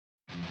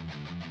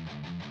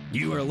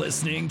You are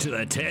listening to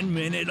the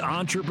 10-Minute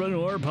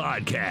Entrepreneur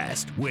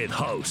Podcast with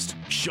host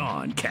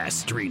Sean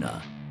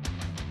Castrina.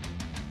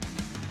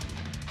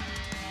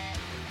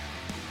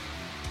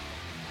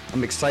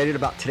 I'm excited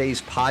about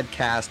today's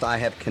podcast. I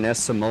have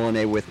Kanessa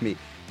Muluneh with me.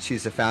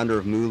 She's the founder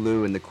of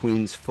Mulu and the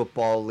Queens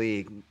Football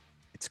League.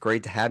 It's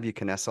great to have you,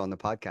 Kanessa, on the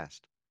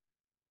podcast.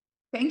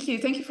 Thank you.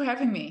 Thank you for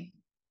having me.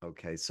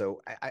 Okay,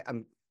 so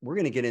we're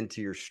going to get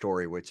into your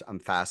story, which I'm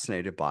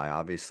fascinated by.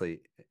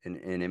 Obviously, an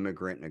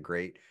immigrant and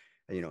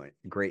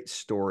a great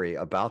story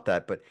about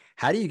that. But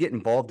how do you get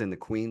involved in the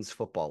Queens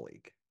Football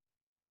League?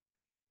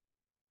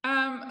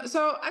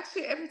 So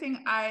actually,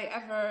 everything I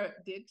ever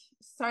did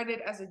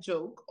started as a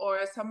joke or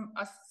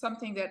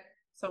something that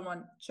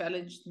someone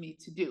challenged me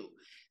to do.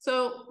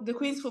 So the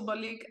Queens Football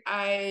League,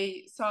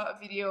 I saw a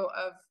video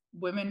of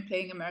women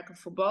playing American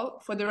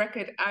football. For the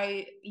record,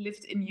 I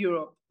lived in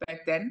Europe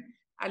back then.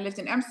 I lived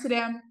in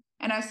Amsterdam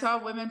and I saw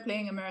women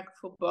playing American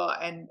football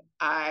and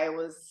I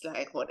was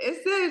like, what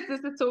is this?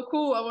 This is so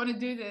cool. I want to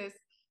do this.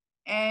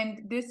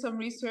 And did some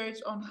research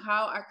on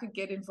how I could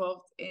get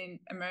involved in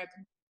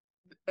American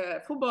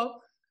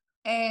football.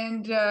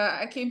 And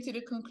I came to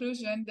the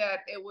conclusion that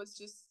it was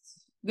just,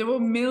 there were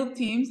male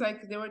teams,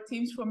 like there were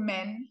teams for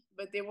men,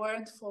 but they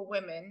weren't for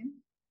women.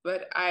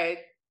 But I,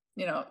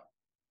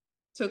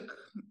 took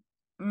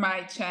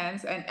my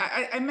chance and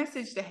I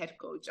messaged the head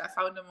coach. I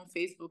found him on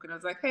Facebook and I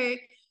was like,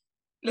 hey,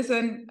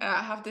 listen,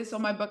 I have this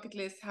on my bucket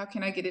list. How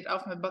can I get it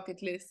off my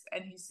bucket list?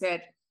 And he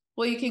said,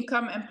 well, you can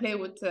come and play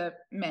with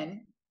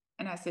men.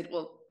 And I said,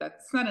 well,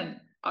 that's not an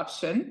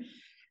option.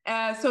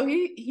 So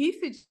he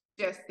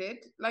suggested,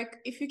 like,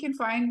 if you can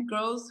find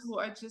girls who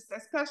are just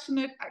as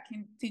passionate, I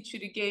can teach you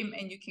the game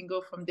and you can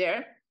go from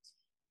there.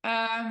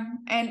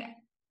 And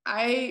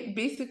I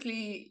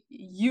basically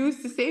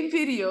used the same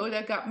video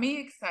that got me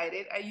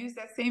excited. I used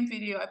that same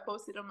video. I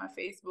posted on my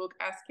Facebook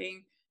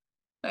asking,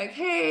 like,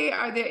 hey,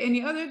 are there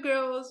any other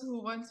girls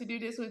who want to do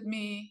this with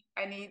me?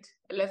 I need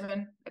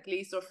 11 at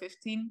least, or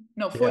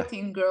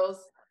 14 girls.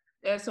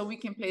 So we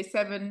can play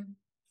 7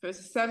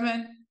 versus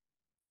 7.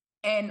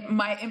 And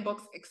my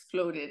inbox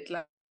exploded.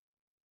 Like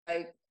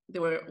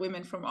there were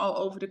women from all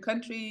over the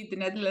country, the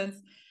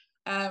Netherlands,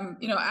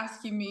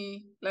 asking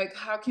me, like,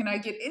 how can I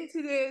get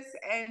into this?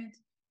 And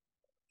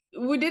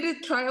we did a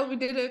trial, we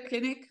did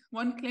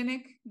one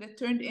clinic that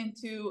turned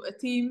into a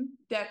team,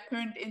 that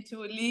turned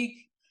into a league.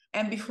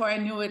 And before I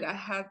knew it, I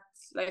had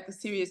like a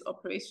serious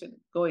operation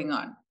going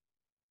on.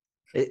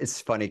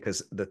 It's funny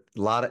because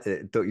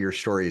your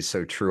story is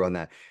so true on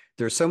that.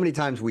 There's so many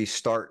times we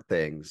start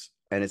things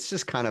and it's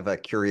just kind of a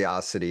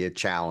curiosity, a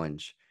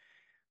challenge.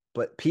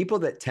 But people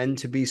that tend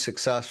to be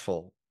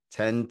successful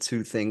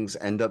things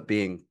end up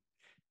being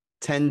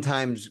 10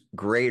 times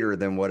greater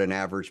than what an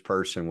average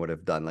person would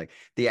have done. Like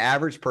the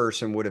average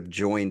person would have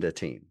joined a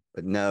team,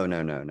 but no.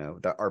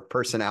 Our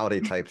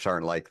personality types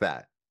aren't like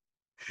that.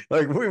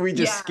 Like we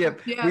just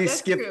skip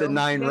the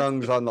 9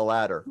 rungs on the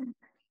ladder.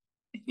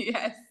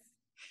 Yes,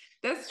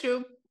 that's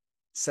true.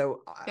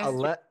 So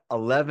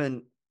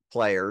 11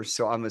 players.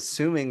 So I'm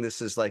assuming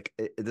this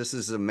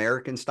is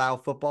American style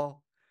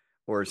football,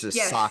 or is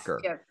this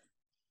soccer?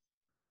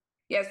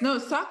 Yes, no,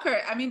 soccer.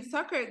 I mean,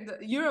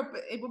 Europe,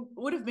 it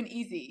would have been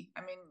easy.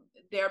 I mean,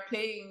 they're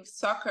playing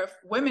soccer.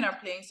 Women are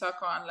playing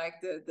soccer on like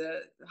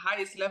the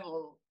highest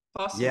level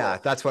possible. Yeah,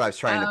 that's what I was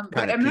trying to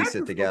kind of piece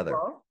it together.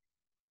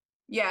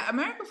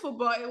 American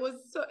football,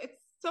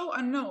 it's so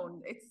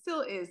unknown. It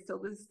still is till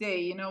this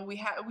day. We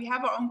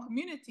have our own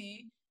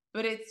community,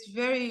 but it's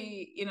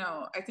very,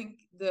 I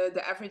think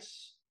the average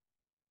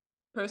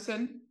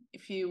person,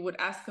 if you would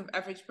ask an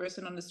average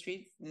person on the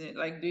streets,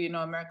 like, do you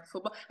know American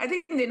football? I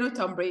think they know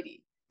Tom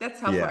Brady. That's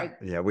how far.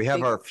 Yeah, we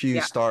have our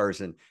few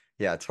stars, and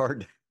it's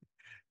hard.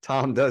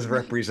 Tom does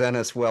represent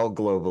us well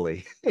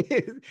globally.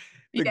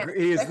 He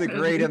is the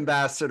great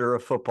ambassador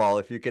of football.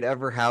 If you could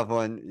ever have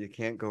one, you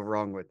can't go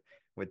wrong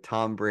with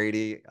Tom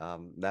Brady.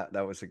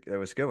 That was a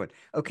good one.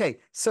 Okay,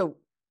 so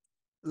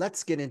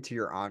let's get into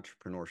your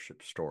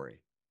entrepreneurship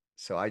story.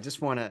 So I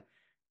just want to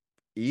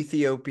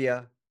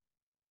Ethiopia.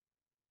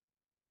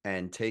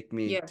 And take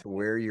me to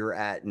where you're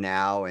at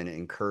now and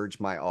encourage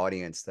my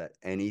audience that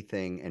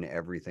anything and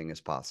everything is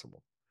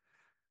possible.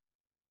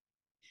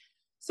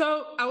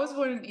 So I was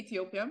born in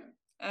Ethiopia.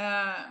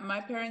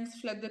 My parents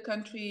fled the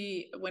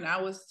country when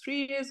I was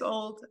 3 years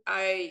old.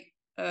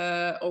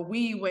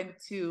 We went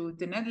to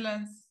the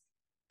Netherlands.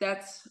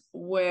 That's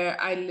where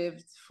I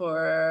lived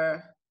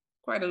for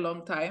quite a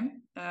long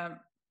time.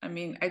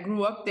 I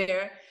grew up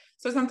there.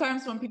 So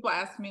sometimes when people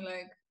ask me,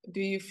 like, do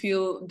you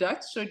feel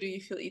Dutch or do you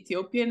feel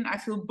Ethiopian? I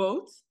feel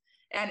both.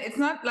 And it's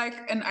not like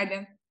an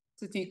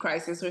identity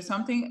crisis or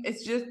something.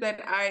 It's just that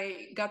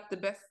I got the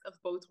best of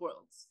both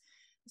worlds.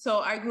 So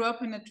I grew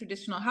up in a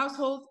traditional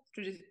household,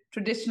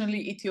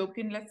 traditionally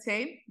Ethiopian, let's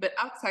say, but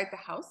outside the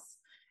house,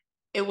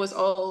 it was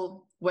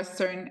all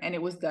Western and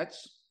it was Dutch.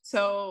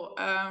 So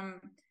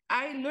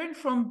I learned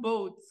from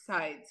both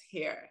sides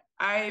here.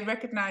 I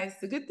recognize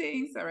the good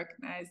things, I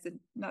recognize the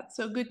not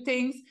so good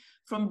things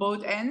from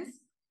both ends.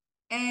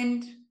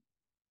 And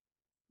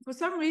for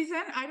some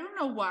reason, I don't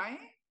know why.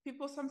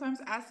 People sometimes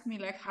ask me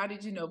like, "How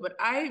did you know?" But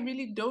I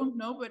really don't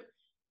know. But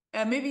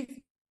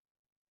maybe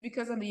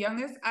because I'm the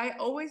youngest, I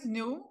always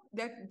knew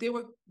that there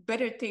were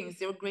better things,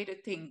 there were greater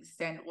things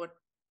than what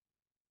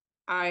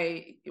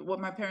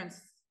my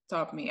parents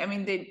taught me. I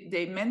mean,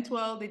 they meant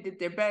well, they did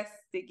their best,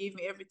 they gave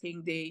me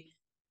everything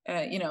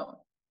you know,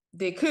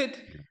 they could,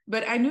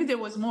 but I knew there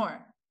was more.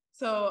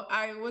 So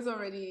I was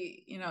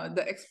already,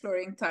 the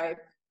exploring type.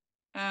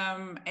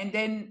 And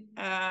then,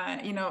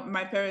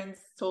 my parents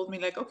told me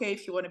like, okay,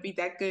 if you want to be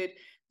that good,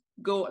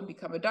 go and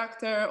become a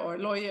doctor or a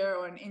lawyer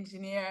or an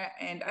engineer.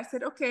 And I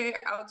said, okay,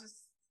 I'll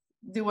just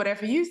do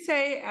whatever you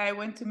say. I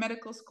went to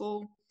medical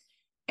school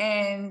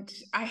and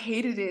I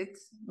hated it,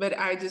 but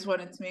I just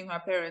wanted to make my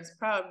parents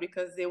proud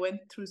because they went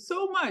through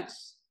so much,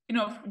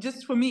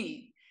 just for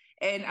me.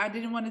 And I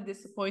didn't want to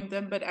disappoint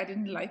them, but I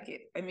didn't like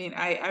it. I mean,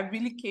 I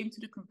really came to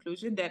the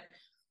conclusion that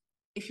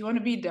if you want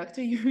to be a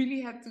doctor, you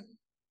really have to,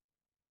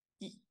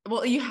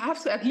 well, you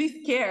have to at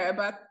least care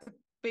about the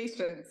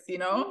patients,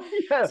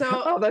 Yeah.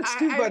 So Oh, that's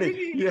too I funny.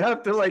 really, You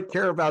have to like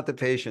care about the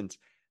patients.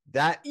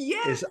 That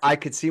yes, is, I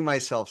could see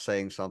myself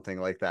saying something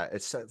like that.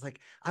 It's like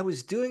I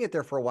was doing it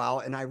there for a while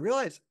and I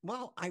realized,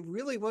 well, I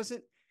really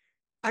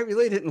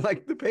didn't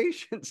like the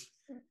patients.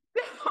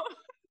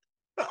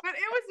 but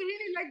it was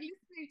really like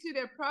listening to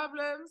their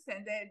problems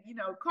and then,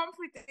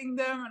 comforting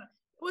them. And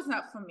it was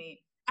not for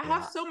me. I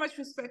have Yeah. so much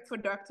respect for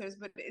doctors,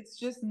 but it's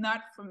just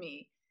not for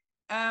me.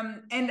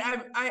 And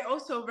I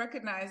also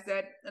recognize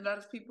that a lot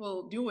of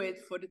people do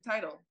it for the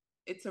title.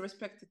 It's a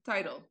respected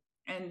title,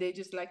 and they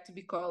just like to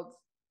be called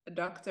a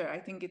doctor. I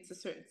think it's a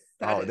certain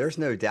Oh, status. there's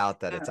no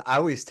doubt that Um, I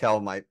always tell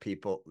my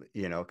people,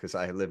 because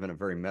I live in a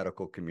very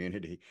medical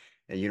community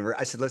and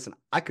I said, listen,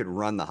 I could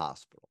run the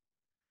hospital.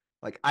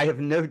 Like I have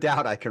no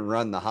doubt I can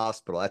run the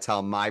hospital. That's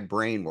how my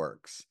brain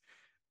works.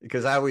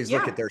 Because I always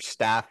look at yeah, their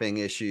staffing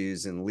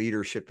issues and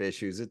leadership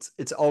issues.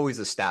 It's always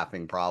a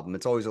staffing problem.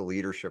 It's always a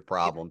leadership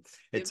problem.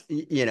 yeah, It's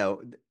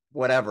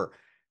whatever.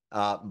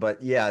 But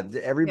yeah,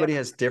 yeah, everybody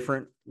has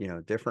different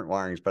different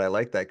wirings. But I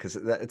like that because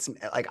it's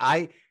like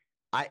I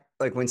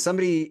like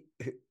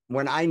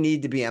when I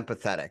need to be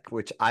empathetic,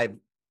 which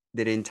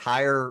the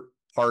entire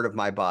part of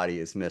my body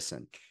is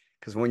missing.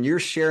 Because when you're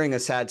sharing a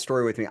sad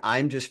story with me,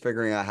 I'm just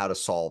figuring out how to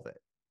solve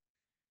it.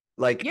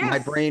 Like my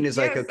yes, brain is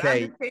like, yes. I'm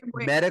okay, the same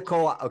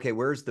way. okay,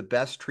 where's the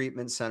best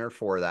treatment center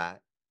for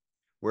that?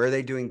 Where are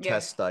they doing Yes,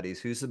 test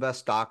studies? Who's the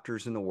best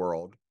doctors in the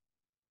world?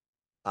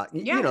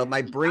 yeah.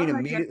 My brain I'm like that.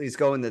 immediately is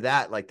going to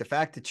that. Like the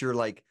fact that you're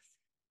like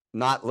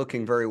not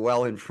looking very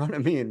well in front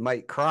of me and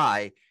might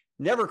cry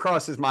never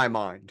crosses my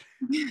mind.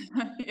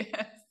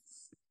 Yes.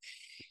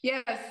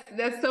 Yes,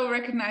 that's so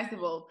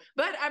recognizable.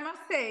 But I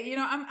must say,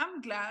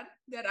 I'm glad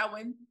that I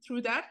went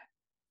through that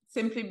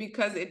simply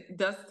because it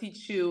does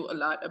teach you a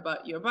lot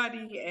about your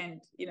body.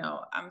 And,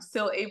 I'm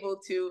still able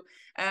to,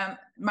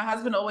 my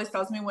husband always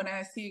tells me when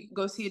I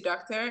go see a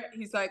doctor,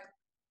 he's like,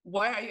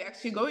 why are you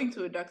actually going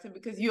to a doctor?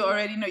 Because you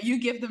already know, you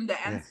give them the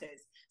Yeah. answers.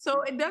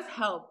 So it does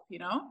help,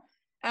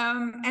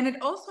 and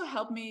it also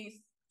helped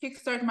me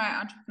kickstart my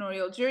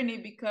entrepreneurial journey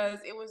because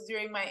it was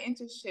during my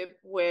internship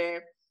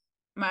where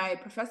my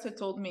professor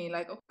told me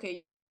like,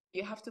 okay,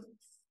 you have to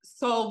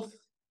solve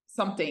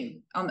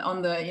something on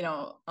the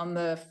on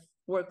the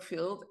work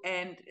field,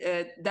 and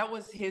that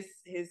was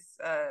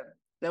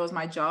that was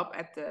my job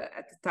at the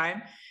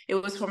time. It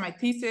was for my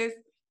thesis,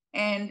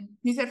 and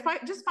he said,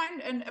 just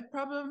find a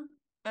problem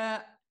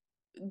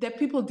that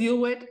people deal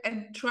with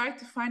and try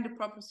to find a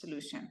proper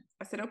solution.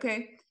 I said,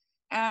 okay.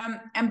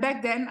 And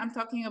back then, I'm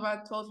talking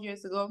about 12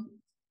 years ago,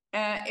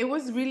 it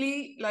was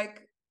really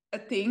like a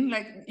thing.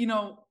 Like,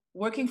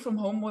 working from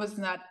home was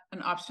not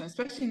an option,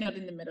 especially not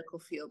in the medical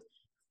field.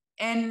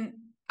 And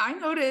I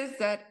noticed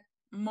that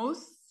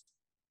most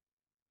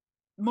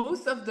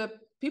of the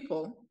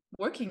people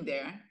working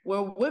there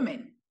were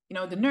women.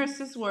 The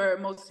nurses were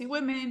mostly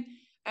women.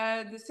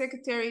 The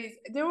secretaries,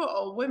 they were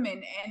all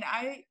women. And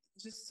I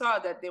just saw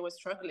that they were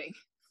struggling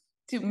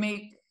to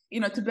make,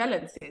 to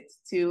balance it,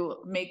 to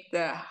make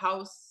the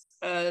house,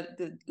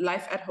 the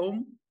life at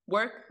home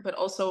work, but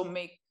also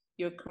make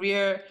your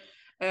career,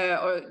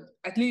 or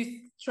at least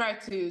try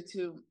to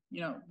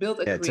build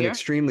a Yeah, it's an career.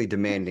 extremely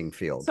demanding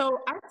field. So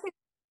I said,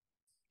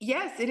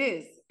 yes, it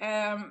is.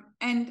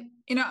 And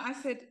I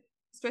said,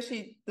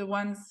 especially the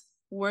ones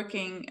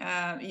working,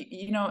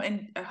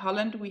 in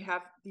Holland, we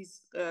have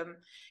these.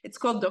 It's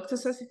called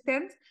doctor's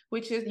assistant,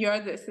 which is you're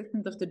the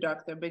assistant of the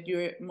doctor, but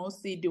you're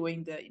mostly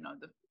doing the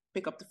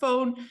pick up the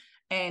phone,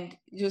 and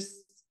just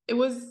it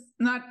was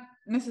not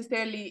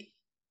necessarily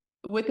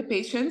with the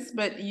patients,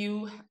 but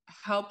you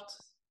helped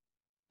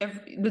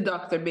the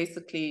doctor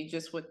basically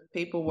just with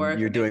paperwork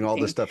You're and doing all the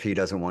everything. stuff he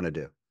doesn't want to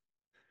do.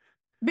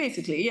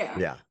 Basically, yeah.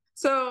 Yeah.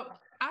 So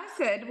I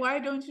said, why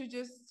don't you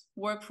just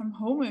work from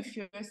home if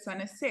your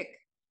son is sick,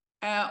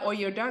 or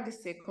your dog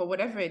is sick, or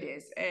whatever it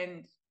is?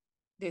 And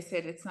they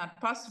said it's not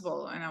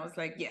possible. And I was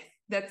like, yes,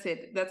 that's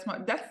it. That's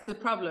the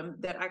problem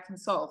that I can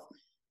solve.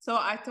 So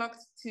I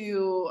talked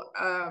to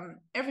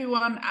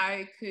everyone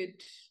I could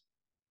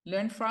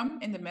learn from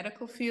in the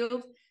medical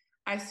field.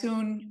 I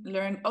soon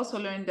also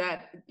learned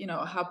that,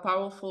 how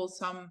powerful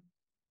some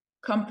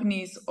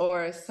companies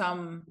or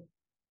some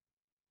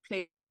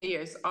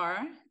players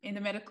are in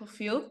the medical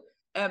field,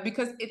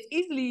 because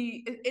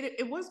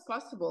it was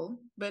possible,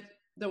 but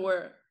there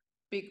were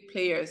big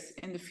players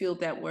in the field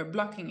that were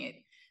blocking it.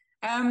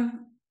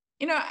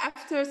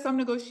 After some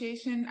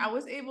negotiation, I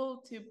was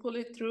able to pull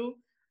it through.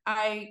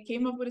 I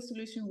came up with a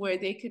solution where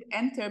they could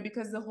enter,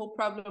 because the whole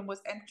problem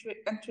was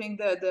entering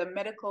the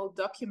medical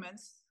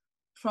documents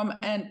from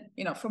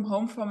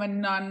home, from a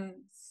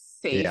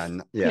non-safe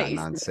place, let's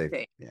non-safe.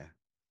 say. Yeah.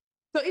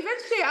 So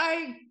eventually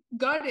I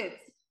got it.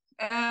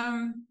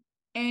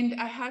 And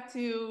I had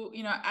to,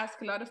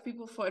 ask a lot of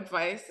people for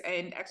advice.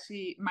 And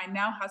actually I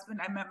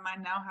met my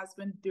now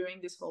husband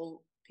during this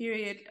whole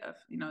period of,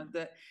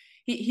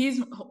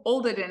 he's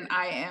older than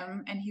I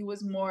am, and he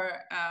was more,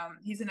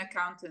 he's an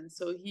accountant.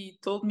 So he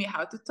told me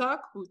how to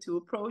talk, who to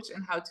approach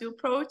and how to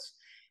approach.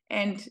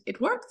 And it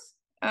worked.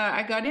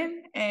 I got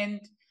in, and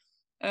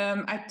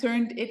I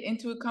turned it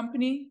into a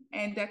company,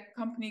 and that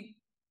company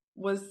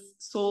was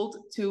sold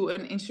to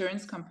an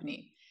insurance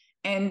company.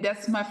 And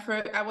that's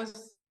I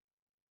was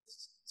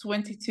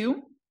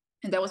 22,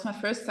 and that was my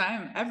first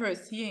time ever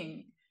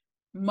seeing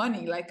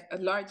money, like a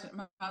large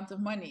amount of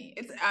money.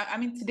 I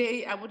mean,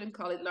 today I wouldn't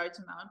call it large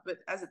amount, but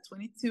as a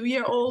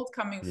 22-year-old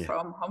coming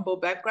from humble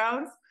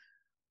backgrounds,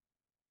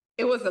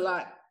 it was a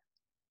lot.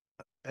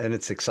 And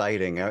it's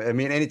exciting. I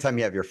mean, anytime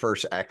you have your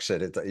first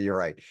exit, you're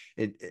right.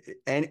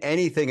 And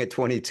anything at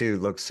 22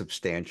 looks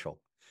substantial.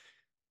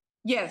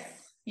 Yes.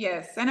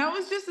 And I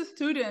was just a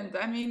student.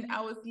 I mean,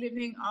 I was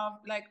living off,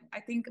 I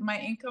think my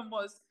income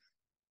was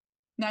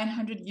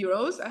 900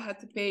 euros. I had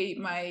to pay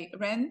my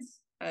rent.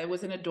 I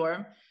was in a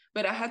dorm,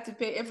 but I had to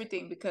pay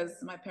everything because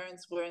my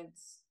parents weren't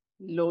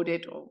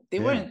loaded, or they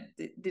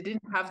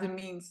didn't have the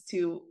means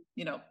to,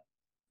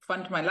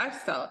 fund my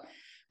lifestyle.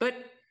 But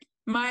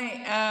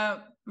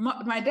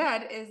my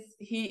dad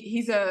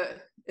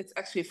it's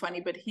actually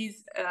funny, but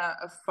he's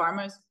a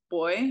farmer's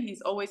boy.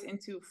 He's always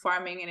into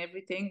farming and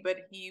everything, but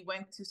he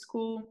went to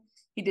school,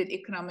 he did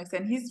economics,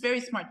 and he's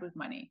very smart with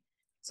money.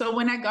 So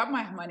when I got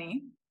my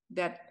money,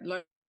 that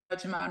large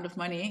amount of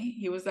money,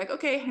 he was like,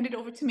 okay, hand it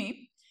over to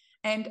me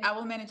and I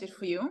will manage it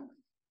for you.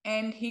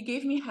 And he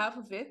gave me half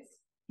of it.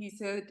 He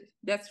said,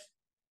 that's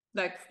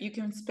you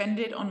can spend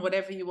it on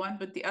whatever you want,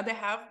 but the other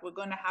half, we're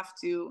going to have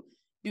to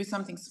do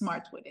something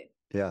smart with it.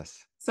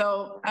 Yes.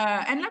 So,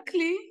 and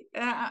luckily,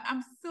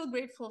 I'm still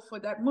grateful for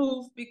that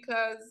move,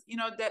 because,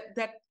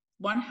 that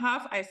one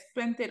half, I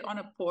spent it on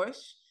a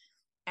Porsche,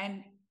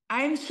 and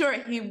I'm sure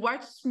he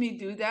watched me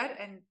do that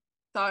and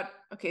thought,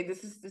 okay,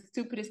 this is the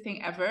stupidest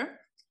thing ever.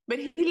 But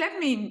he let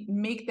me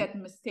make that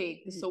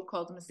mistake, the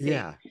so-called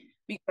mistake,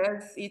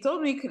 because he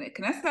told me,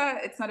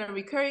 Kanessa, it's not a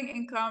recurring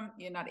income.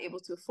 You're not able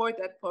to afford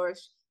that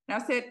Porsche.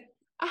 And I said,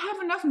 I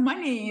have enough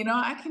money,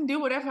 I can do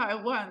whatever I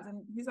want.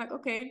 And he's like,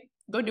 okay,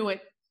 go do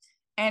it.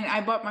 And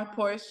I bought my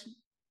Porsche.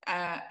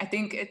 I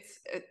think it's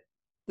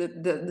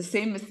the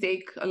same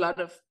mistake a lot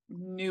of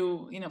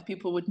new,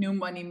 people with new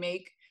money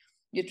make.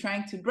 You're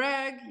trying to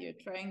brag. You're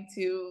trying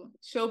to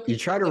show people. You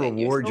try to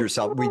reward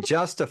yourself. We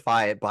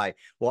justify it by,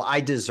 well,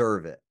 I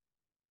deserve it.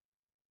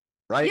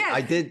 Right? Yes,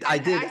 I did I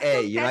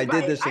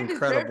did this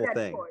incredible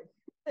thing.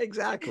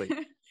 Exactly.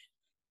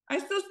 I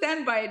still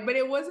stand by it, but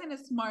it wasn't a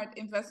smart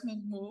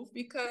investment move,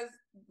 because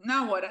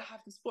now what? I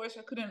have this Porsche,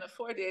 I couldn't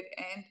afford it,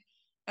 and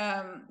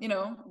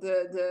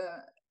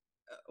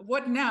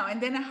what now? And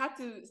then I had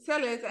to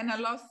sell it, and I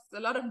lost a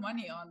lot of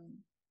money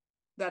on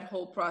that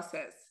whole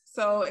process.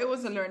 So it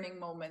was a learning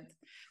moment.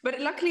 But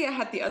luckily I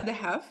had the other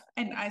half,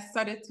 and I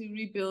started to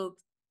rebuild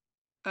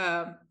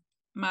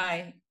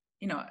my,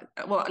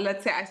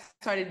 let's say I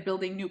started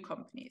building new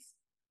companies.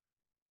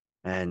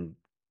 And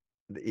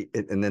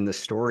then the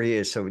story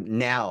is, so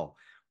now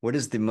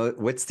what's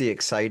the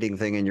exciting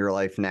thing in your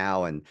life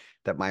now, and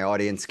that my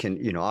audience can,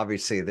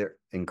 obviously they're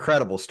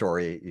incredible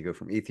story. You go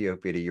from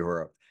Ethiopia to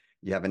Europe,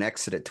 you have an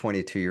exit at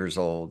 22 years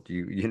old,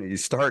 you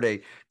start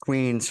a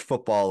Queens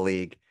football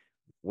league.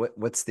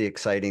 What's the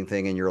exciting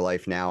thing in your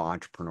life now,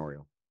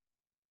 entrepreneurial?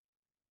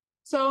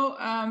 So,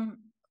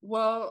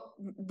 well,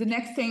 the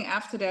next thing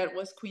after that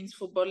was Queens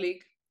Football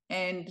League.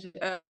 And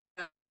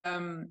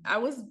I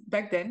was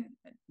back then,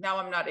 now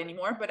I'm not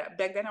anymore, but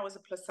back then I was a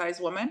plus size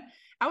woman.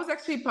 I was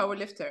actually a power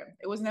lifter.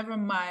 It was never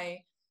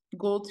my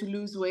goal to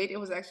lose weight. It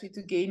was actually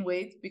to gain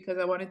weight, because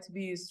I wanted to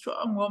be a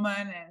strong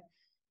woman. And,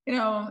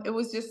 it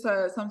was just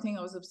something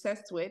I was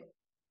obsessed with.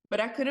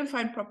 But I couldn't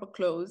find proper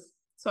clothes.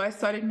 So I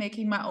started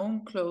making my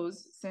own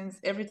clothes, since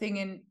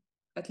everything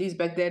at least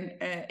back then,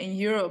 in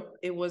Europe,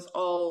 it was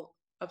all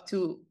up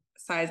to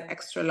size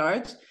extra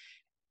large.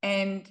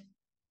 And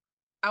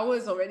I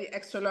was already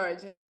extra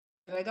large. And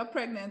I got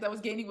pregnant, I was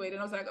gaining weight, and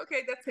I was like,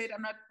 okay, that's it.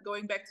 I'm not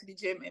going back to the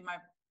gym in my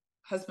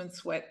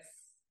husband's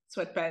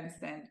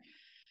sweatpants. And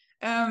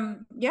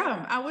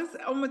I was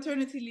on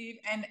maternity leave,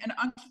 and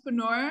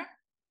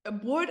a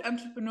bored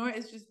entrepreneur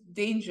is just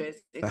dangerous.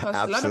 It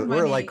costs a lot of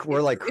money.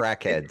 We're like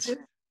crackheads.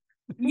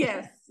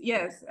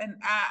 Yes. And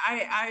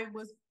I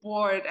was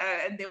bored,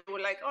 and they were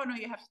like, "Oh no,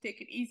 you have to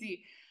take it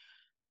easy."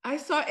 I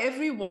saw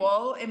every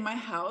wall in my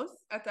house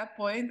at that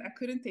point. I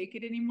couldn't take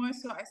it anymore,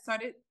 so I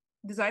started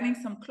designing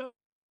some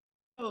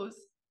clothes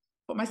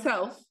for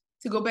myself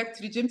to go back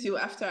to the gym to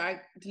after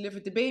I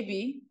delivered the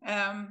baby.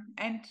 And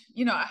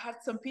I had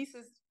some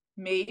pieces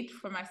made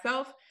for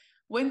myself.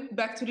 Went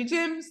back to the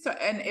gym,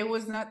 and it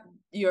was not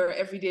your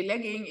everyday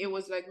legging. It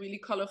was like really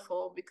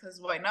colorful because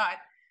why not?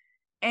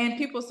 And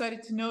people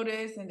started to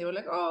notice, and they were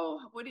like, "Oh,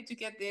 where did you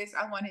get this?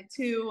 I want it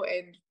too."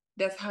 And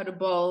that's how the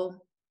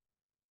ball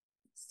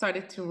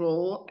started to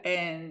roll.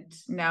 And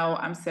now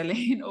I'm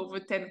selling in over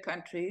 10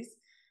 countries.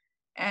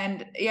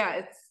 And yeah,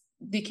 it's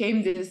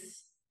became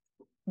this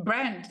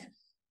brand.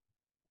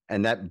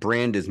 And that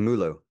brand is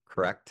Mulu,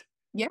 correct?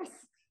 Yes,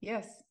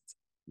 yes.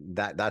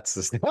 That's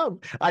the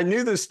I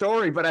knew the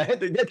story, but I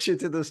had to get you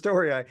to the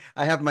story.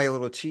 I have my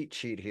little cheat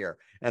sheet here,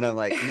 and I'm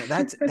like,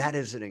 that's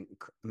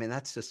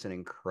just an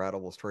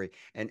incredible story,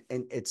 and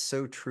it's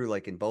so true.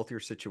 Like in both your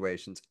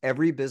situations,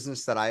 every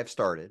business that I have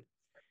started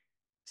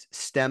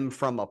stemmed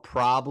from a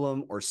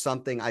problem or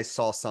something. I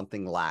saw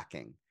something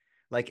lacking.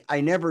 Like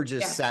I never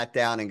just sat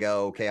down and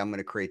go, okay, I'm going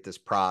to create this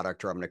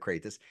product or I'm going to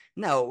create this.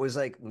 No, it was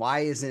like, why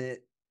isn't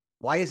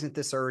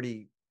this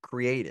already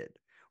created?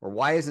 Or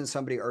why isn't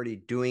somebody already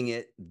doing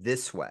it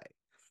this way?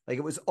 Like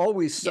it was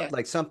always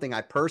like something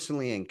I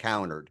personally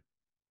encountered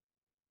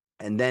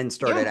and then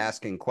started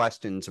asking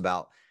questions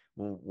about,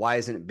 well, why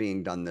isn't it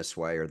being done this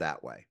way or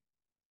that way?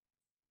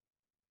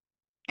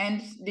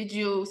 And did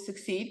you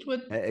succeed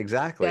with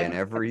exactly? that? And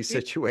every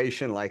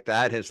situation like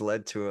that has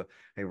led to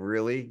a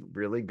really,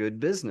 really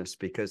good business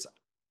because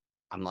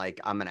I'm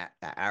like, I'm an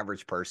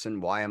average person.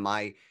 Why am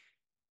I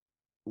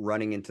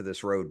running into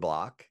this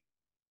roadblock?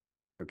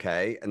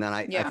 Okay. And then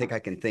I think I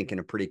can think in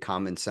a pretty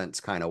common sense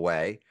kind of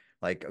way.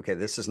 Like, okay,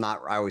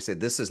 I always say,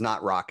 this is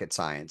not rocket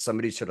science.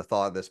 Somebody should have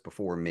thought of this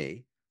before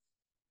me.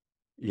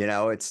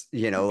 It's,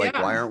 like,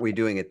 why aren't we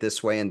doing it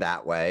this way and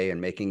that way and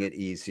making it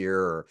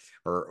easier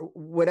or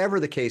whatever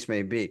the case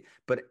may be.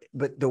 But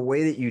the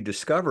way that you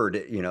discovered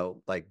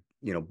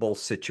it, both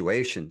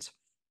situations,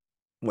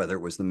 whether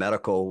it was the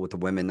medical with the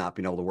women not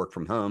being able to work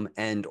from home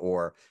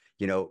or,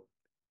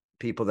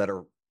 people that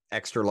are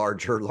extra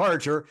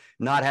larger,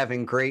 not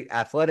having great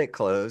athletic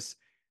clothes,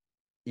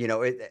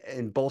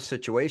 in both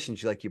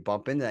situations, you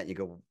bump into that and you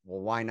go, well,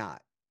 why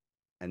not?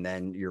 And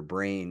then your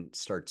brain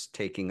starts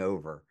taking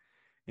over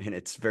and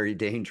it's very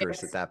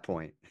dangerous at that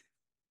point.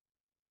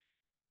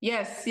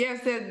 Yes,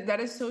 that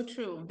is so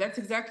true. That's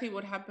exactly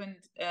what happened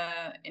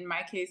in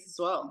my case as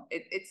well.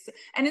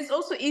 It's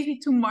also easy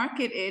to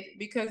market it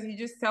because you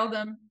just tell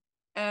them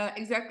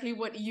exactly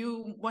what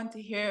you want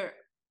to hear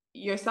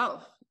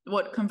yourself,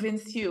 what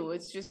convinced you.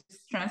 It's just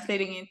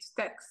translating into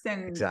text,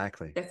 and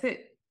exactly, that's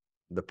it.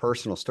 The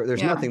personal story.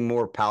 There's nothing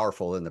more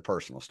powerful than the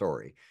personal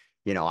story.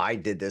 I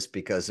did this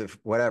because of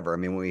whatever. I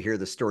mean, when we hear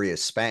the story of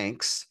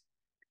Spanx,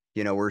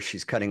 where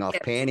she's cutting off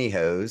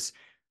pantyhose.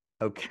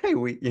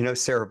 Okay,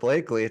 Sarah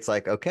Blakely, it's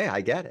like, okay, I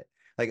get it.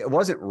 Like it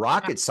wasn't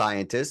rocket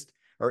scientist,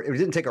 or it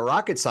didn't take a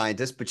rocket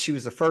scientist, but she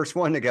was the first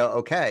one to go,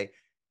 okay,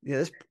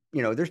 there's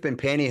been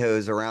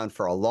pantyhose around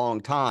for a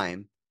long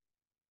time,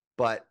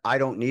 but I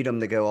don't need them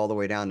to go all the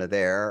way down to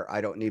there.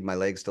 I don't need my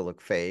legs to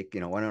look fake.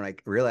 Why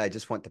don't I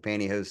just want the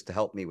pantyhose to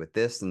help me with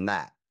this and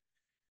that.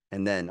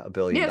 And then $1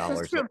 billion,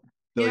 $1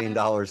 billion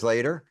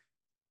later,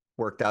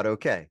 worked out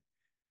okay.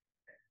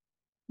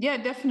 Yeah,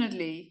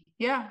 definitely.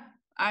 Yeah,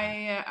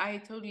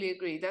 I totally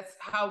agree. That's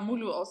how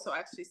Mulu also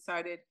actually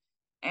started,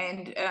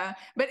 and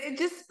but it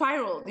just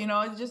spiraled.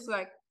 It's just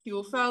like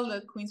QFL,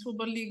 the Queens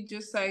Football League,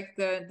 just like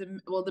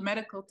the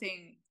medical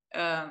thing.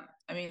 I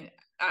mean,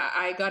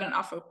 I got an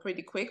offer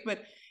pretty quick,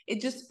 but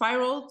it just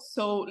spiraled.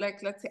 So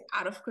like, let's say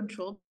out of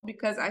control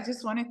because I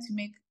just wanted to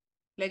make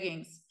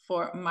leggings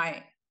for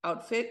my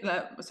outfit.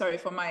 Sorry,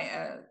 for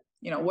my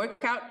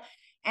workout.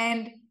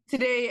 And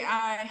today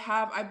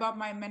I bought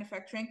my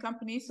manufacturing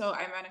company, so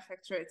I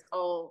manufacture it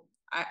all.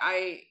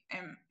 I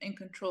am in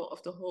control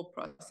of the whole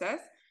process.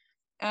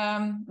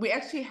 We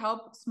actually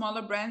help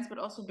smaller brands, but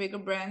also bigger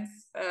brands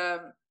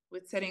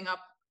with setting up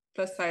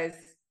plus size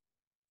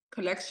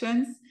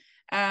collections.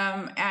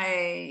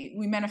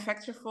 We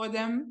manufacture for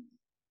them,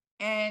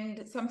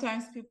 and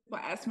sometimes people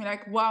ask me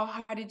like, "Wow,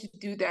 how did you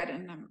do that?"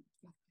 And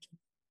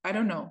I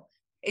don't know.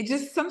 It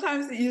just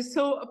sometimes you're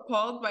so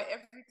appalled by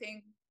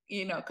everything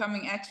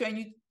coming at you, and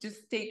you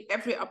just take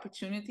every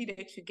opportunity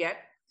that you get,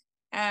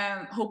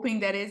 hoping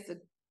that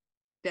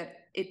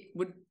it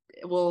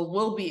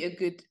will be a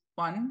good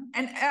one.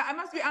 And I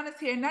must be honest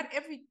here, not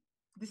every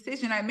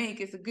decision I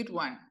make is a good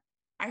one.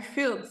 I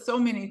failed so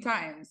many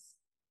times.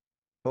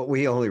 But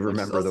we only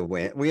remember the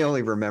win. We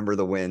only remember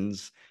the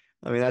wins.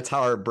 I mean, that's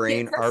how our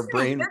brain,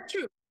 That's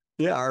true.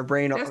 Yeah, our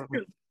brain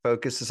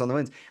focuses on the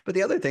wins. But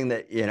the other thing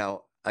that,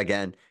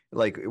 again,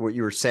 like what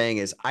you were saying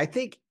is, I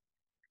think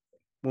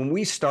when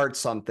we start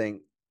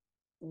something,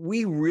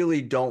 we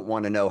really don't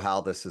want to know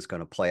how this is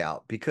going to play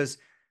out because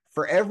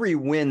for every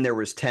win, there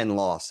was 10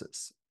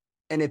 losses.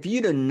 And if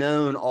you'd have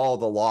known all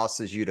the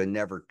losses, you'd have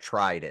never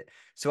tried it.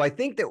 So I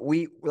think that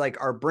we, like,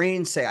 our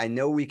brains say, I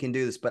know we can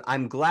do this, but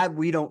I'm glad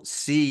we don't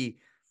see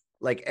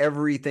like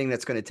everything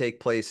that's going to take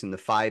place in the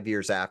 5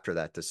 years after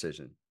that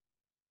decision,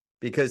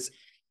 because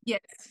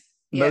Yes.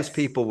 most Yes.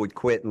 people would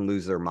quit and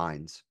lose their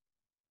minds.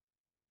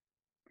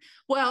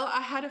 Well,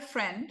 I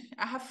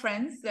have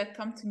friends that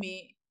come to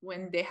me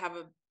when they have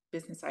a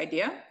business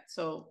idea.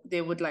 So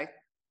they would like,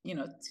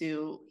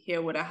 to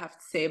hear what I have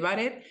to say about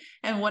it.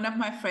 And one of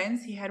my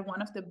friends, he had one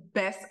of the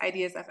best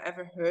ideas I've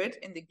ever heard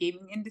in the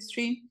gaming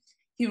industry.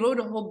 He wrote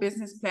a whole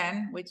business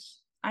plan, which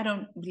I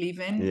don't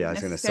believe in Yeah, I was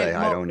going to say, necessarily.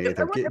 I Well, don't it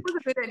either. was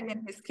a good idea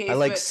in his I case,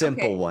 like but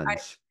simple okay.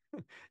 ones.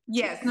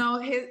 Yes, no,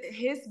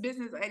 his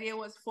business idea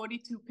was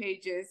 42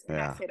 pages, and I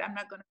Yeah. said, I'm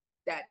not gonna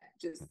do that.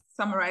 Just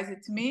summarize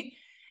it to me.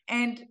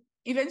 And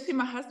eventually,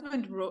 my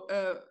husband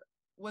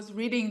was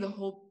reading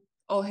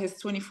all his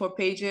 24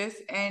 pages,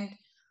 and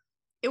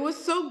it was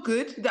so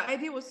good. The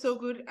idea was so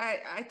good.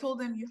 I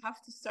told him, you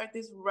have to start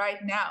this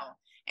right now.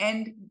 And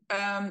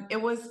it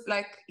was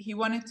like he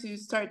wanted to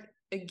start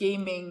a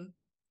gaming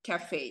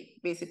cafe,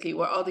 basically,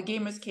 where all the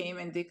gamers came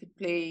and they could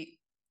play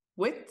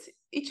with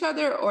each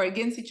other or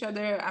against each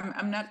other.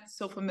 I'm not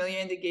so familiar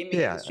in the gaming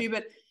Yeah. industry,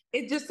 but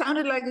it just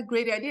sounded like a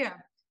great idea.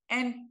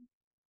 And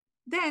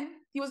then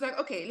he was like,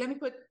 okay, let me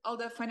put all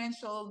the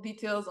financial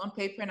details on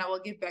paper and I will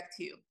get back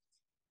to you.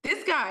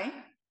 This guy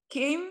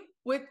came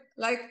with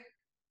like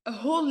a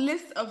whole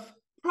list of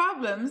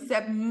problems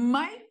that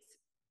might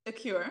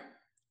occur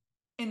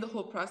in the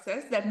whole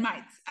process, that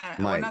might.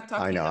 We're not I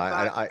talking know.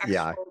 about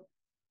Yeah. actual,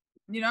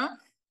 you know?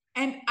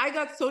 And I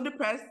got so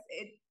depressed.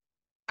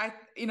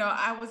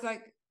 I was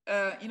like,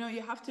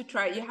 you have to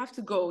try, you have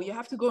to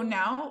go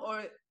now or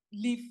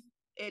leave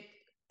it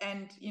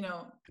and,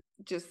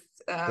 just.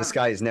 This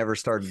guy has never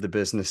started the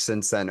business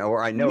since then,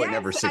 or I know it Yes,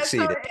 never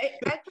succeeded.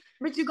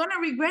 but you're gonna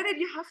regret it.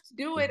 You have to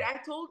do it. I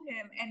told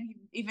him, and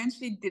he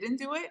eventually didn't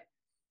do it.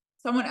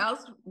 Someone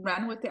else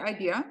ran with the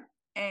idea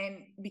and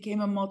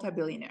became a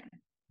multi-billionaire.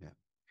 Yeah,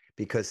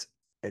 because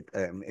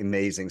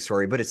amazing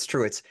story, but it's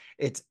true.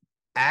 It's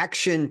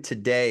action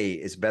today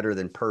is better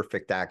than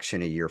perfect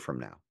action a year from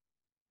now.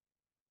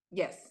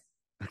 Yes.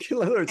 In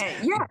other words,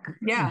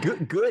 yeah.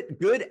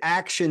 Good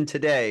action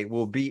today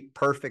will beat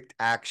perfect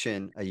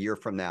action a year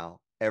from now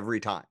every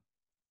time.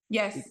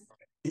 Yes.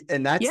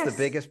 And that's the Yes.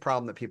 biggest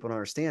problem that people don't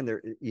understand.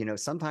 There,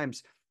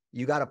 sometimes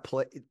you got to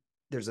play.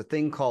 There's a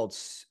thing called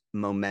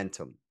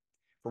momentum.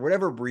 For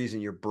whatever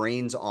reason, your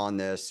brain's on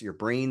this, your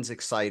brain's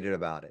excited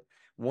about it.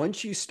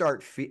 Once you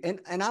start, and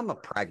I'm a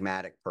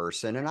pragmatic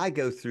person and I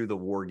go through the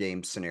war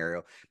game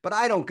scenario, but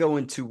I don't go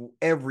into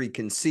every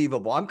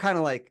conceivable. I'm kind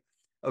of like,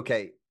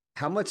 okay,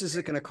 how much is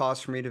it going to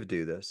cost for me to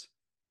do this?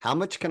 How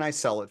much can I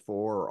sell it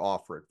for or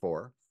offer it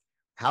for?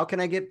 How can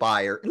I get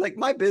buyer? Like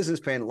my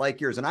business plan,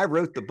 like yours, and I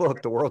wrote the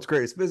book, The World's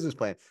Greatest Business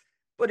Plan,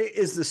 but it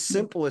is the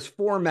simplest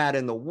format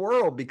in the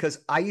world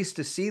because I used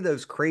to see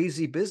those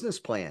crazy business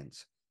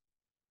plans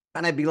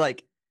and I'd be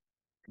like,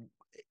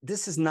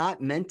 this is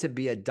not meant to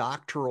be a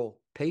doctoral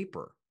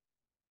paper.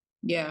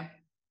 Yeah.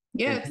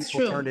 Yeah, And it's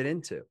people true. turned it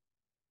into.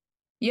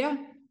 Yeah.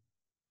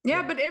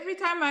 Yeah, but every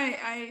time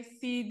I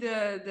see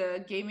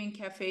the gaming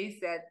cafes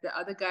that the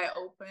other guy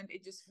opened,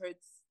 it just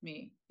hurts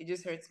me. It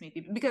just hurts me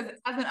deeply because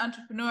as an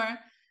entrepreneur,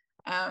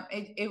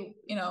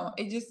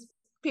 it just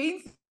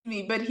pains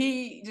me. But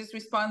he just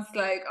responds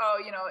like, "Oh,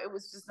 it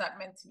was just not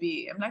meant to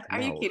be." I'm like, "Are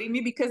you kidding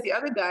me?" Because the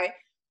other guy,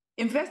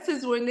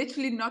 investors were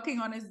literally knocking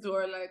on his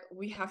door, like,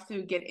 "We have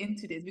to get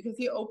into this," because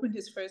he opened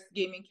his first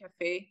gaming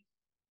cafe.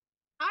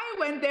 I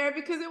went there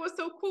because it was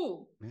so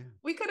cool. Yeah.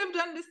 We could have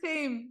done the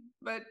same,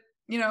 but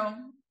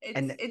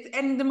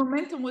and the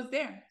momentum was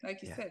there,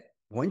 like you said.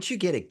 Once you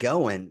get it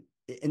going,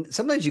 and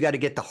sometimes you got to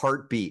get the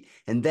heartbeat,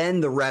 and then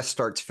the rest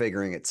starts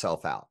figuring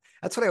itself out.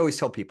 That's what I always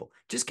tell people.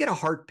 Just get a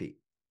heartbeat.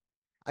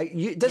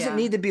 It doesn't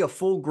need to be a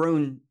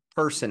full-grown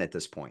person at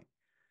this point.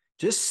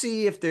 Just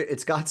see if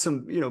it's got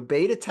some,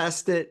 beta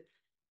test it,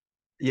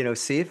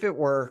 see if it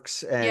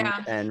works.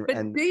 But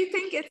do you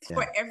think it's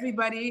for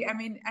everybody? I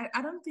mean,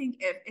 I don't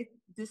think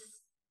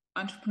this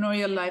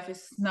entrepreneurial life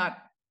is not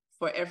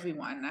for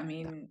everyone. I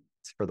mean,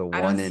 it's for the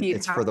one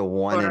it's for the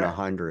 1 in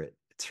 100.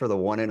 It's for the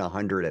 1 in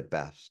 100 at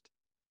best.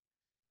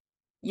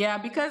 Yeah,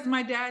 because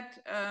my dad,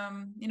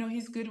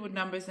 he's good with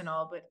numbers and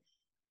all, but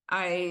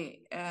I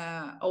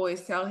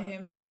always tell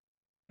him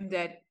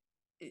that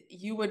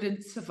you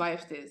wouldn't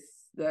survive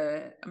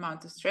the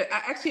amount of stress.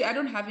 I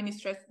don't have any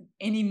stress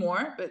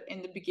anymore, but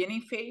in the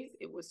beginning phase,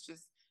 it was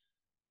just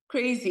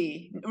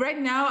crazy. Right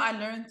now, I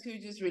learned to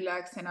just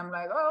relax and I'm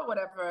like, oh,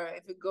 whatever.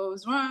 If it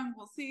goes wrong,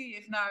 we'll see.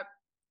 If not,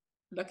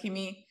 lucky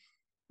me.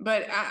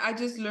 But I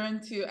just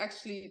learned to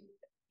actually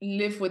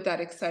live with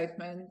that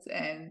excitement.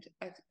 And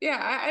I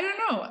don't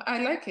know.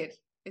 I like it.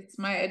 It's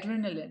my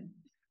adrenaline.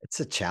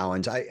 It's a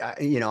challenge.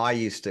 I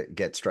used to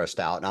get stressed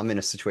out and I'm in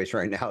a situation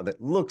right now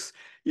that looks,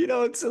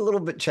 it's a little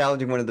bit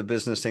challenging. One of the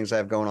business things I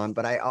have going on,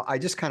 but I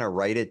just kind of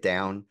write it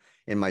down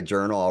in my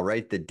journal. I'll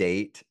write the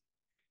date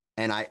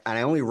and I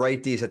only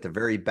write these at the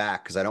very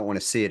back because I don't want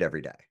to see it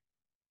every day.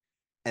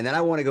 And then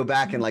I want to go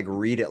back and like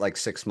read it like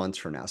 6 months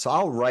from now. So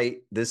I'll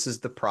write, this is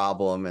the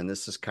problem, and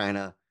this is kind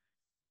of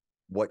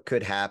what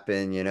could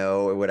happen,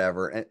 or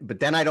whatever. But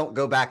then I don't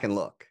go back and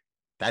look.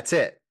 That's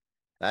it.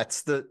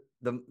 That's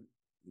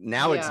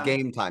now it's Yeah.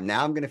 game time.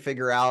 Now I'm going to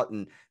figure out,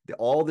 and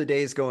all the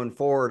days going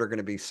forward are going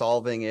to be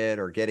solving it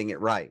or getting it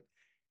right.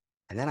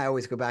 And then I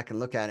always go back and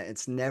look at it.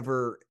 It's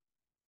never,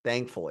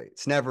 thankfully,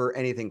 it's never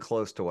anything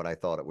close to what I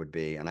thought it would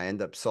be. And I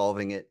end up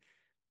solving it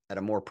at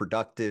a more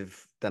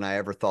productive than I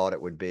ever thought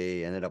it would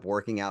be. Ended up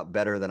working out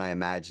better than I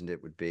imagined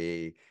it would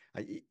be.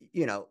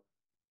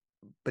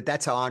 But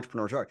that's how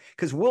entrepreneurs are,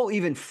 because we'll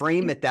even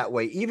frame it that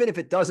way. Even if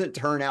it doesn't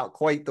turn out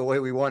quite the way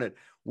we wanted,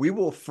 we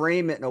will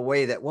frame it in a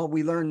way that, well,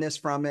 we learned this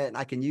from it and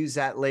I can use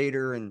that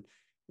later. And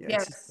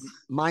it's just Yes.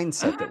 a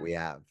mindset that we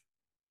have.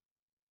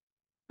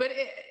 But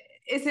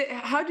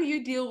how do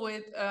you deal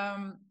with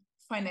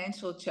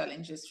financial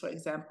challenges, for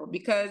example?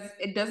 Because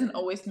it doesn't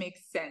always make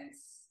sense,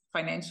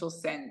 financial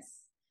sense,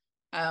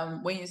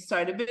 when you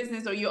start a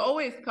business, or you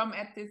always come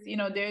at this,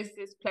 there's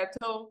this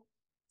plateau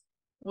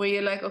where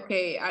you're like,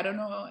 okay, I don't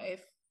know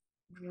if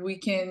we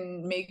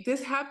can make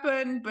this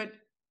happen, but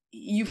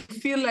you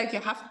feel like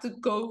you have to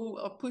go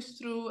or push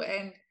through.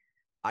 And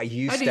I how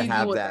used do to you deal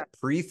have with that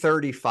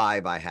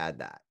pre-35. I had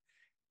that.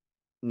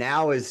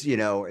 Now, as you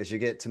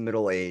get to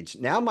middle age,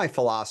 now my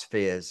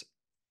philosophy is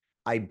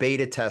I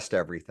beta test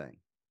everything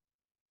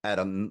at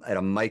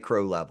a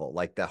micro level,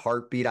 like the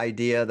heartbeat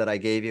idea that I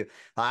gave you.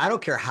 I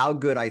don't care how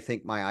good I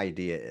think my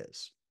idea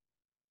is.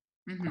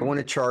 Mm-hmm.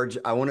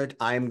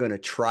 I'm going to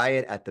try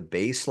it at the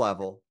base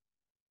level,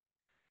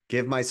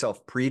 give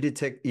myself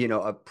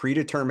a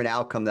predetermined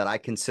outcome that I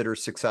consider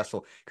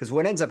successful. Because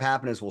what ends up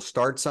happening is we'll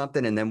start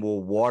something and then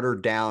we'll water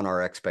down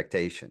our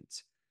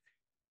expectations.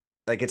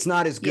 Like it's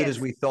not as good as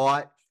Yes. we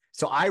thought.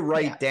 So I Yeah.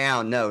 write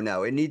down,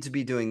 no, it needs to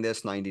be doing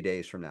this 90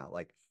 days from now.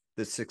 Like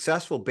the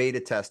successful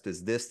beta test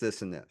is this,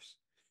 this, and this.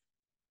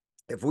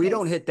 If we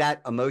don't Yes. hit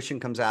that,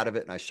 emotion comes out of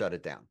it and I shut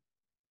it down.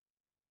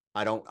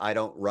 I don't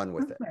run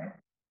with it, Okay.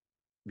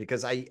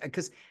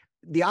 because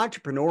the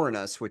entrepreneur in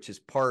us, which is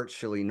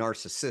partially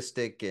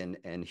narcissistic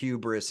and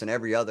hubris and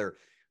every other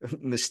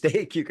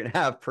mistake you can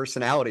have,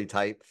 personality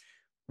type,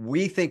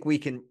 we think we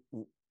can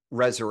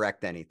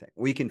resurrect anything.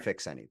 We can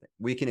fix anything.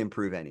 We can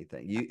improve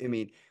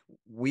anything.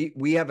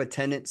 We have a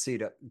tendency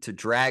to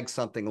drag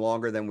something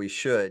longer than we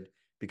should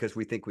because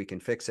we think we can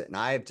fix it. And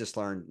I have just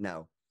learned,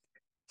 no,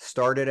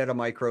 start it at a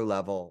micro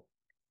level,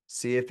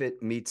 see if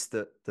it meets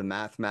the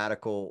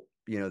mathematical,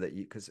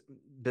 because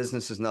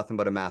business is nothing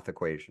but a math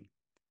equation.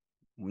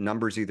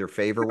 Numbers either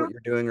favor what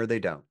you're doing or they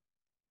don't.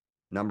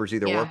 Numbers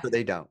either work Yeah. or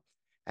they don't.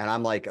 And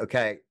I'm like,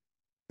 okay,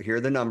 here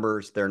are the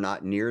numbers. They're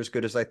not near as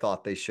good as I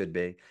thought they should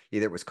be.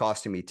 Either it was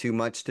costing me too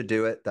much to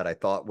do it that I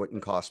thought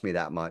wouldn't cost me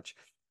that much.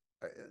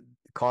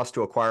 Cost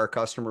to acquire a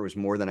customer was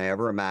more than I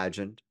ever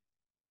imagined.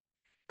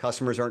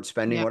 Customers aren't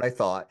spending Yeah. what I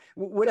thought.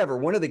 Whatever.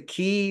 One of the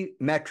key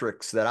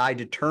metrics that I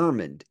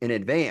determined in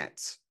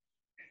advance,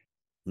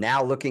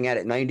 now looking at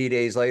it 90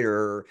 days later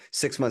or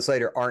 6 months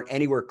later, aren't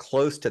anywhere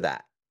close to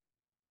that.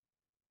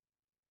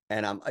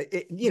 And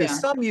Yeah.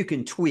 some you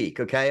can tweak.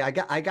 Okay. I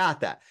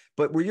got that.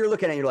 But where you're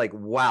looking at it, you're like,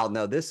 wow,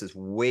 no, this is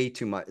way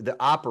too much. The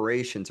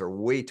operations are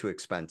way too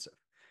expensive.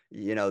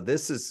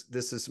 This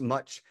is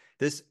much,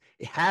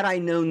 had I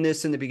known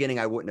this in the beginning,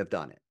 I wouldn't have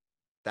done it.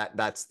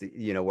 That's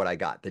what I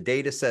got. The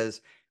data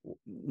says,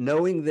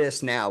 knowing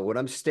this now, what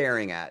I'm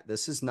staring at,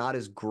 this is not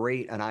as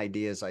great an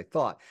idea as I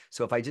thought.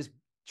 So if I just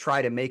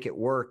try to make it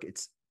work,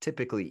 it's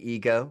typically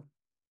ego,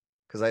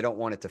 because I don't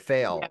want it to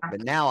fail. Yeah.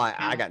 But now I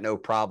Yeah. got no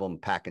problem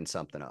packing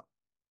something up.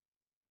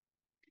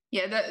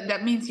 Yeah.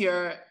 That means you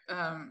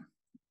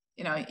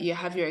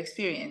have your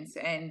experience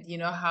and you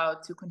know how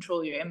to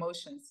control your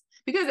emotions.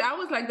 Because I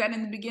was like that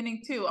in the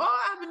beginning too. Oh,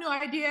 I have a new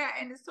idea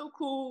and it's so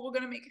cool. We're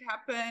gonna make it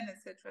happen,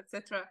 etc.,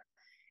 etc.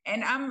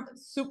 And I'm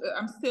still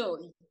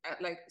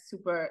like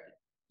super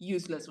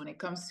useless when it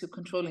comes to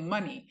controlling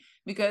money.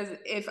 Because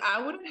if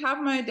I wouldn't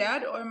have my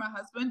dad or my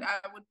husband,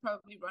 I would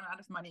probably run out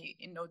of money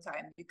in no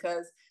time.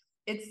 Because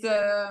it's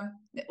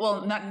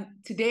well, not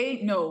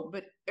today, no,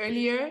 but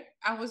earlier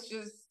I was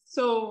just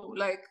so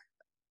like,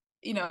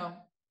 you know,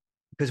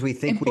 Because we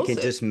think we can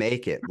impulsive. just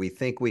make it. We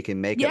think we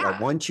can make it. Like Yeah,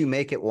 once you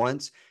make it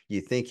once,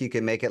 you think you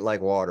can make it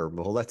like water.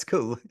 Well, let's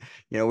go. but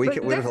There's that's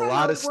a not lot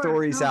how of it works.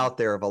 stories No. out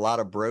there of a lot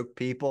of broke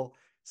people.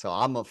 So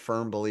I'm a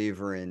firm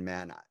believer in,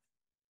 man,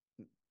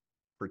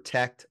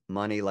 protect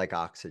money like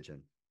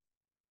oxygen.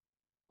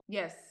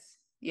 Yes,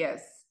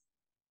 yes.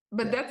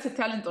 But Yeah. that's a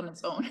talent on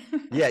its own.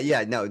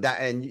 Yeah, no,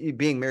 and you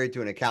being married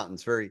to an accountant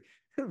is very,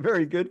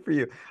 very good for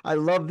you. I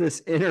love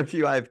this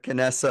interview. I have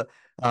Kanessa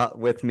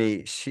with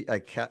me.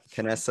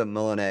 Kanessa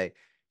Muluneh.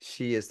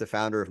 She is the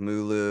founder of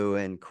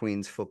Mulu and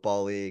Queens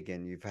Football League,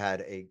 and you've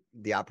had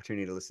the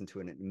opportunity to listen to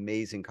an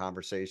amazing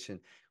conversation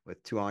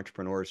with two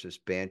entrepreneurs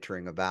just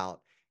bantering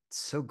about. It's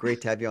so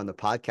great to have you on the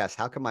podcast.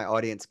 How can my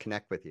audience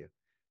connect with you?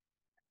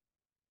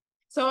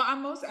 So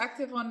I'm most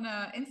active on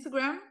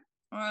Instagram.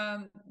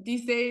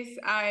 These days,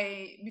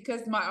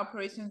 because my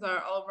operations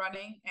are all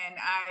running and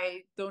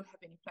I don't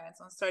have any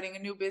plans on starting a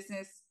new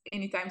business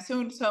anytime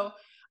soon. So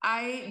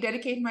I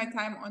dedicate my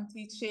time on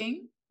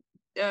teaching,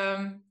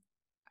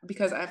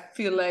 because I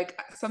feel like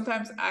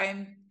sometimes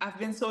I've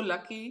been so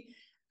lucky.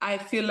 I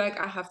feel like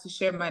I have to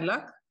share my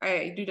luck.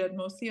 I do that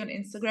mostly on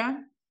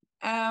Instagram.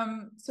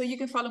 So you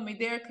can follow me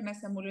there,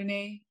 Kanessa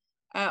Muluneh,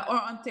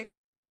 or on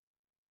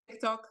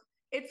TikTok.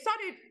 It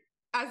started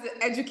as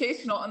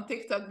educational on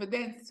TikTok, but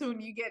then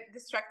soon you get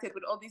distracted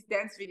with all these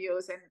dance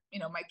videos, and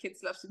my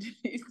kids love to do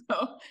these.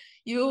 So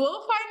you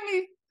will find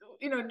me,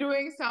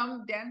 doing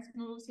some dance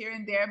moves here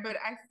and there, but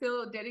I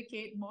still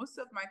dedicate most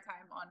of my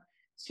time on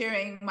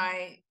sharing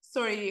my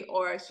story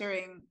or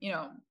sharing,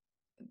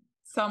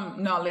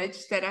 some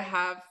knowledge that I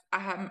have. I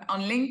have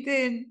on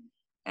LinkedIn.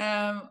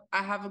 I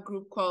have a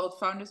group called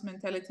Founders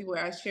Mentality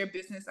where I share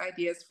business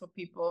ideas for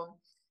people,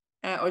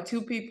 or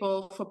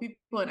for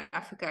people in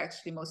Africa,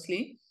 actually,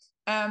 mostly.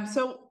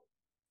 So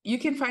you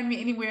can find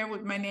me anywhere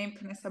with my name,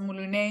 Kanessa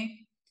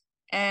Muluneh,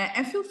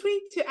 and feel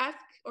free to ask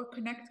or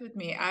connect with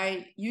me.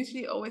 I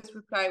usually always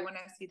reply when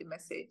I see the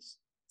message.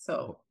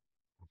 So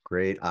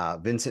great.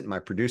 Vincent, my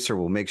producer,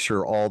 will make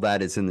sure all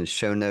that is in the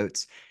show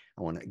notes.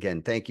 I want to,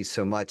 again, thank you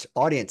so much.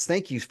 Audience,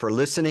 thank you for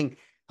listening.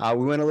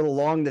 We went a little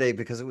long today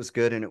because it was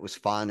good and it was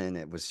fun, and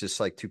it was just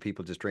like two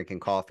people just drinking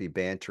coffee,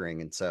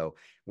 bantering. And so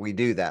we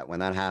do that. When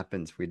that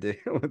happens, we do.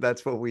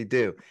 That's what we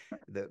do.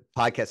 The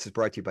podcast is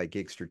brought to you by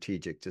Gig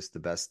Strategic, just the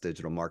best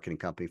digital marketing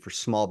company for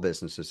small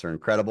businesses. They're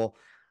incredible.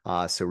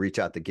 So reach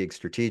out to Gig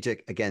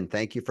Strategic. Again,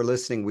 thank you for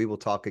listening. We will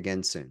talk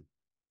again soon.